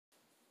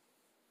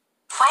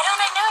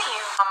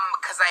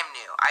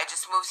new. I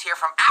just moved here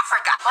from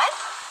Africa. What?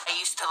 I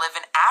used to live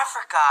in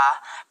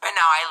Africa, but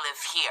now I live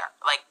here.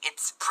 Like,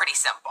 it's pretty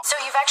simple. So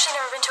you've actually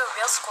never been to a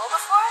real school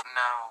before?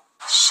 No.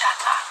 Shut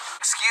up.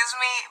 Excuse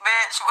me,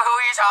 bitch. Who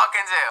are you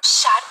talking to?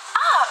 Shut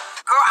up.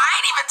 Girl, I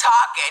ain't even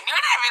talking. You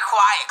need to be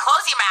quiet.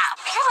 Close your mouth.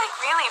 You're like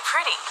really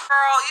pretty.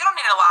 Girl, you don't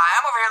need to lie.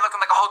 I'm over here looking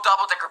like a whole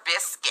double-decker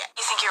biscuit.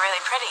 You think you're really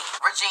pretty?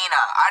 Regina,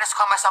 I just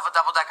call myself a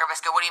double-decker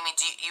biscuit. What do you mean?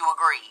 Do you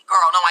agree?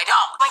 Girl, no, I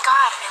don't. Oh my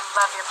god, I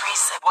love your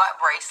bracelet. What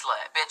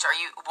bracelet? Bitch, are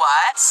you...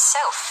 What? So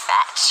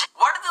fetch.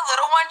 What did the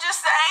little one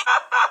just say?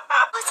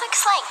 Oh, it's like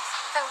slang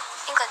from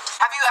England.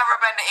 Have you ever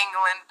been to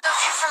England? So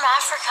if you're from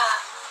Africa,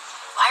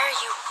 why are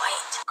you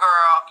white?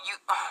 Girl, you...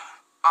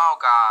 Oh,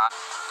 God.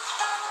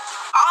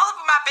 All of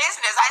my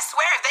business, I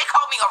swear, if they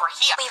called me over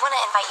here. We want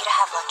to invite you to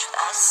have lunch with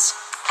us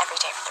every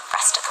day for the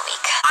rest of the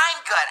week. I'm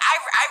good.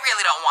 I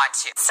really don't want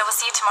to. So we'll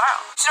see you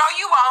tomorrow. No,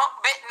 you won't.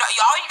 But no,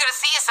 all you're going to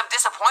see is some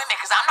disappointment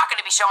because I'm not going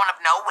to be showing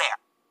up nowhere.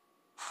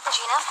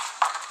 Regina,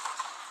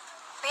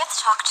 we have to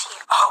talk to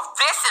you. Oh,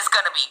 this is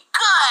going to be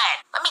good.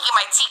 Let me get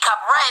my teacup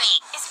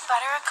ready. Is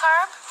butter a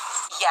carb?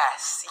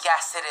 Yes,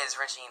 it is,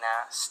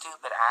 Regina.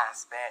 Stupid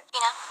ass bitch.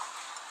 Regina,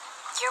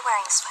 you're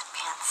wearing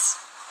sweatpants.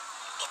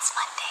 It's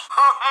Monday.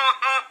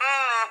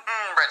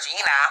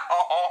 Regina.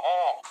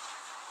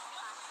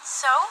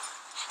 So?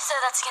 So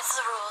that's against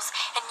the rules,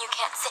 and you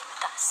can't sit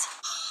with us.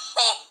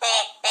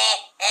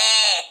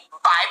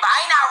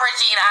 Bye-bye now,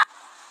 Regina.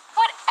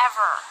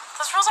 Whatever.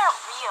 Those rules aren't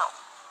real.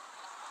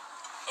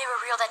 They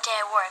were real that day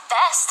I wore a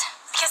vest,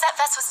 because that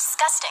vest was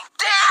disgusting.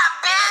 Damn,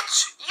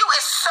 bitch! You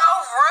is so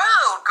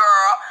rude,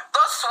 girl.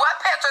 Those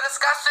sweatpants are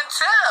disgusting,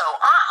 too.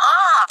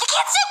 You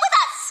can't sit with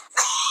us!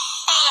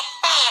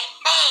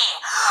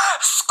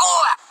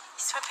 Score!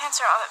 These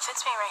sweatpants are all that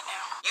fits me right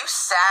now. You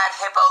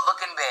sad,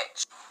 hippo-looking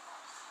bitch.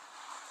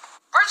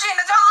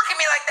 Regina, don't look at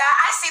me like that.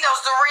 I see those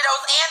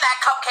Doritos and that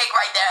cupcake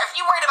right there. If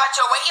you're worried about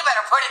your weight, you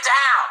better put it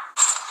down.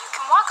 You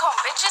can walk home,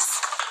 bitches.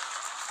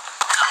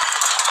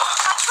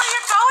 That's where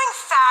you're going,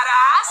 fat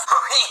ass.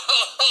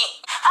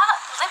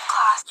 Lip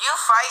gloss. You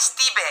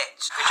feisty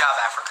bitch. Good job,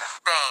 Africa.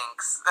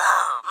 Thanks.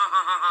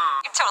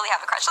 You totally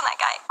have a crush on that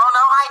guy. Oh,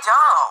 no, I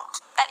don't.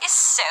 That is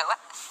so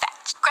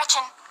fetch.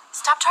 Gretchen,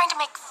 stop trying to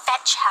make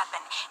fetch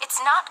happen. It's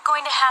not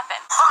going to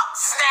happen.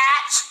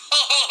 Snatch.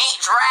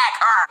 Drag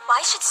her.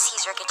 Why should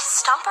Caesar get to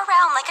stomp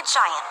around like a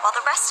giant while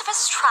the rest of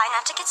us try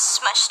not to get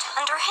smushed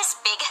under his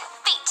big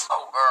feet?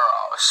 Oh,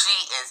 girl,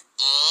 she is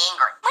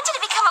angry. When did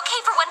it become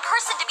okay for one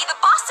person to be the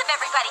boss of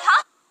everybody,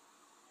 huh?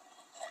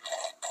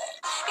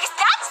 Because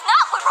that's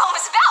not what Rome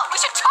is about.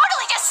 We should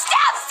totally just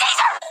stab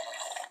Caesar!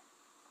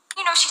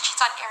 You know she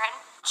cheats on Aaron.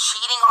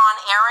 Cheating on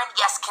Aaron?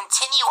 Yes,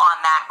 continue on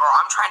that, girl.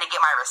 I'm trying to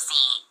get my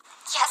receipt.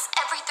 Yes,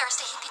 every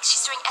Thursday he thinks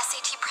she's doing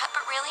SAT prep,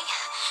 but really,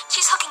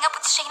 she's hooking up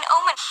with Shane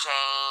Oman.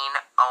 Shane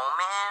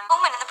Oman?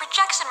 Oman in the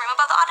projection room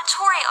above the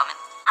auditorium.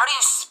 How do you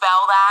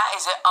spell that?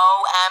 Is it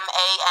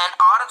O-M-A-N,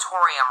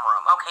 auditorium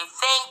room? Okay,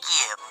 thank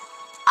you.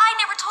 I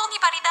never told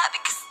anybody that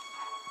because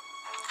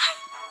I'm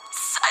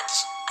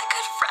such a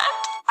good friend.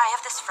 I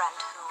have this friend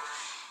who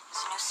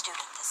is a new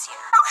student this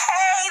year. Oh,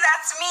 hey,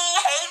 that's me.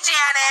 Hey,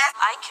 Janice.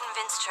 I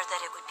convinced her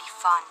that it would be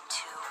fun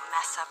to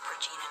mess up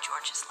Regina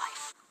George's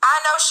life. I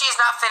know she's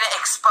not finna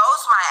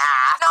expose my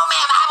ass. No,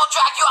 ma'am, I will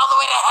drag you all the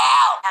way to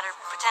hell. I had her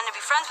pretend to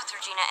be friends with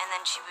Regina, and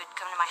then she would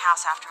come to my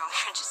house after, and we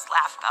would just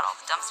laugh about all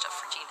the dumb stuff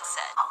Regina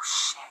said. Oh,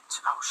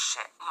 shit. Oh,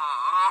 shit.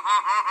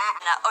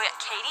 Oh, yeah,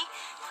 Katie?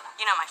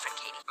 You know my friend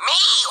Katie.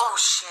 Me? Oh,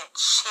 shit.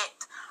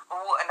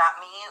 Oh, not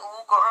me.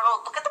 Oh,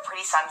 girl, look at the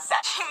pretty sunset.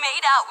 She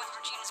made out with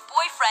Regina's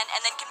boyfriend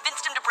and then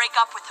convinced him to break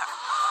up with her.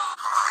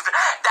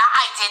 That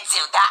I did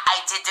do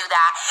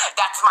that.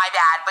 That's my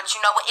bad. But you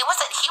know what? He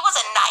was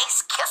a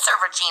nice kisser,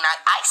 Regina.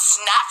 I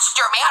snatched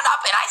your man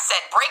up and I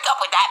said, break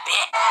up with that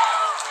bitch.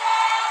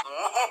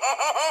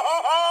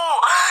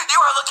 You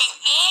are looking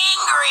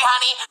angry,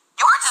 honey.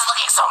 You are just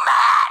looking so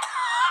mad.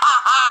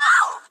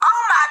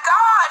 Oh my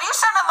God, you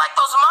sounded like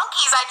those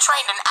monkeys I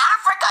trained in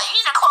Africa. You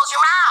need to close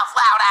your mouth,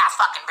 loud ass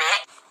fucking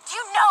bitch. Do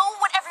you know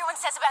what everyone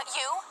says about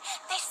you?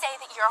 They say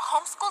that you're a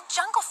homeschooled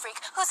jungle freak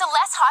who's a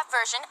less hot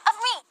version of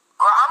me.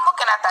 Girl, I'm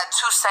looking at that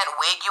 2-cent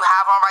wig you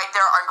have on right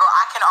there, and girl,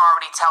 I can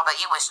already tell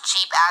that you was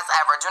cheap as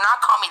ever. Do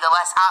not call me the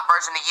less hot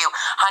version of you.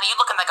 Honey, you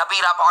looking like a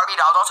beat-up Barbie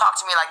doll. Don't talk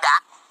to me like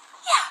that.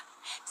 Yeah,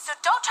 so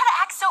don't try to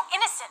act so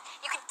innocent.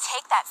 You can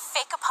take that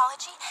fake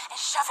apology and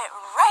shove it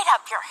right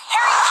up your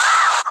hairy...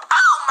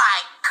 Oh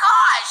my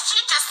gosh, she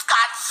just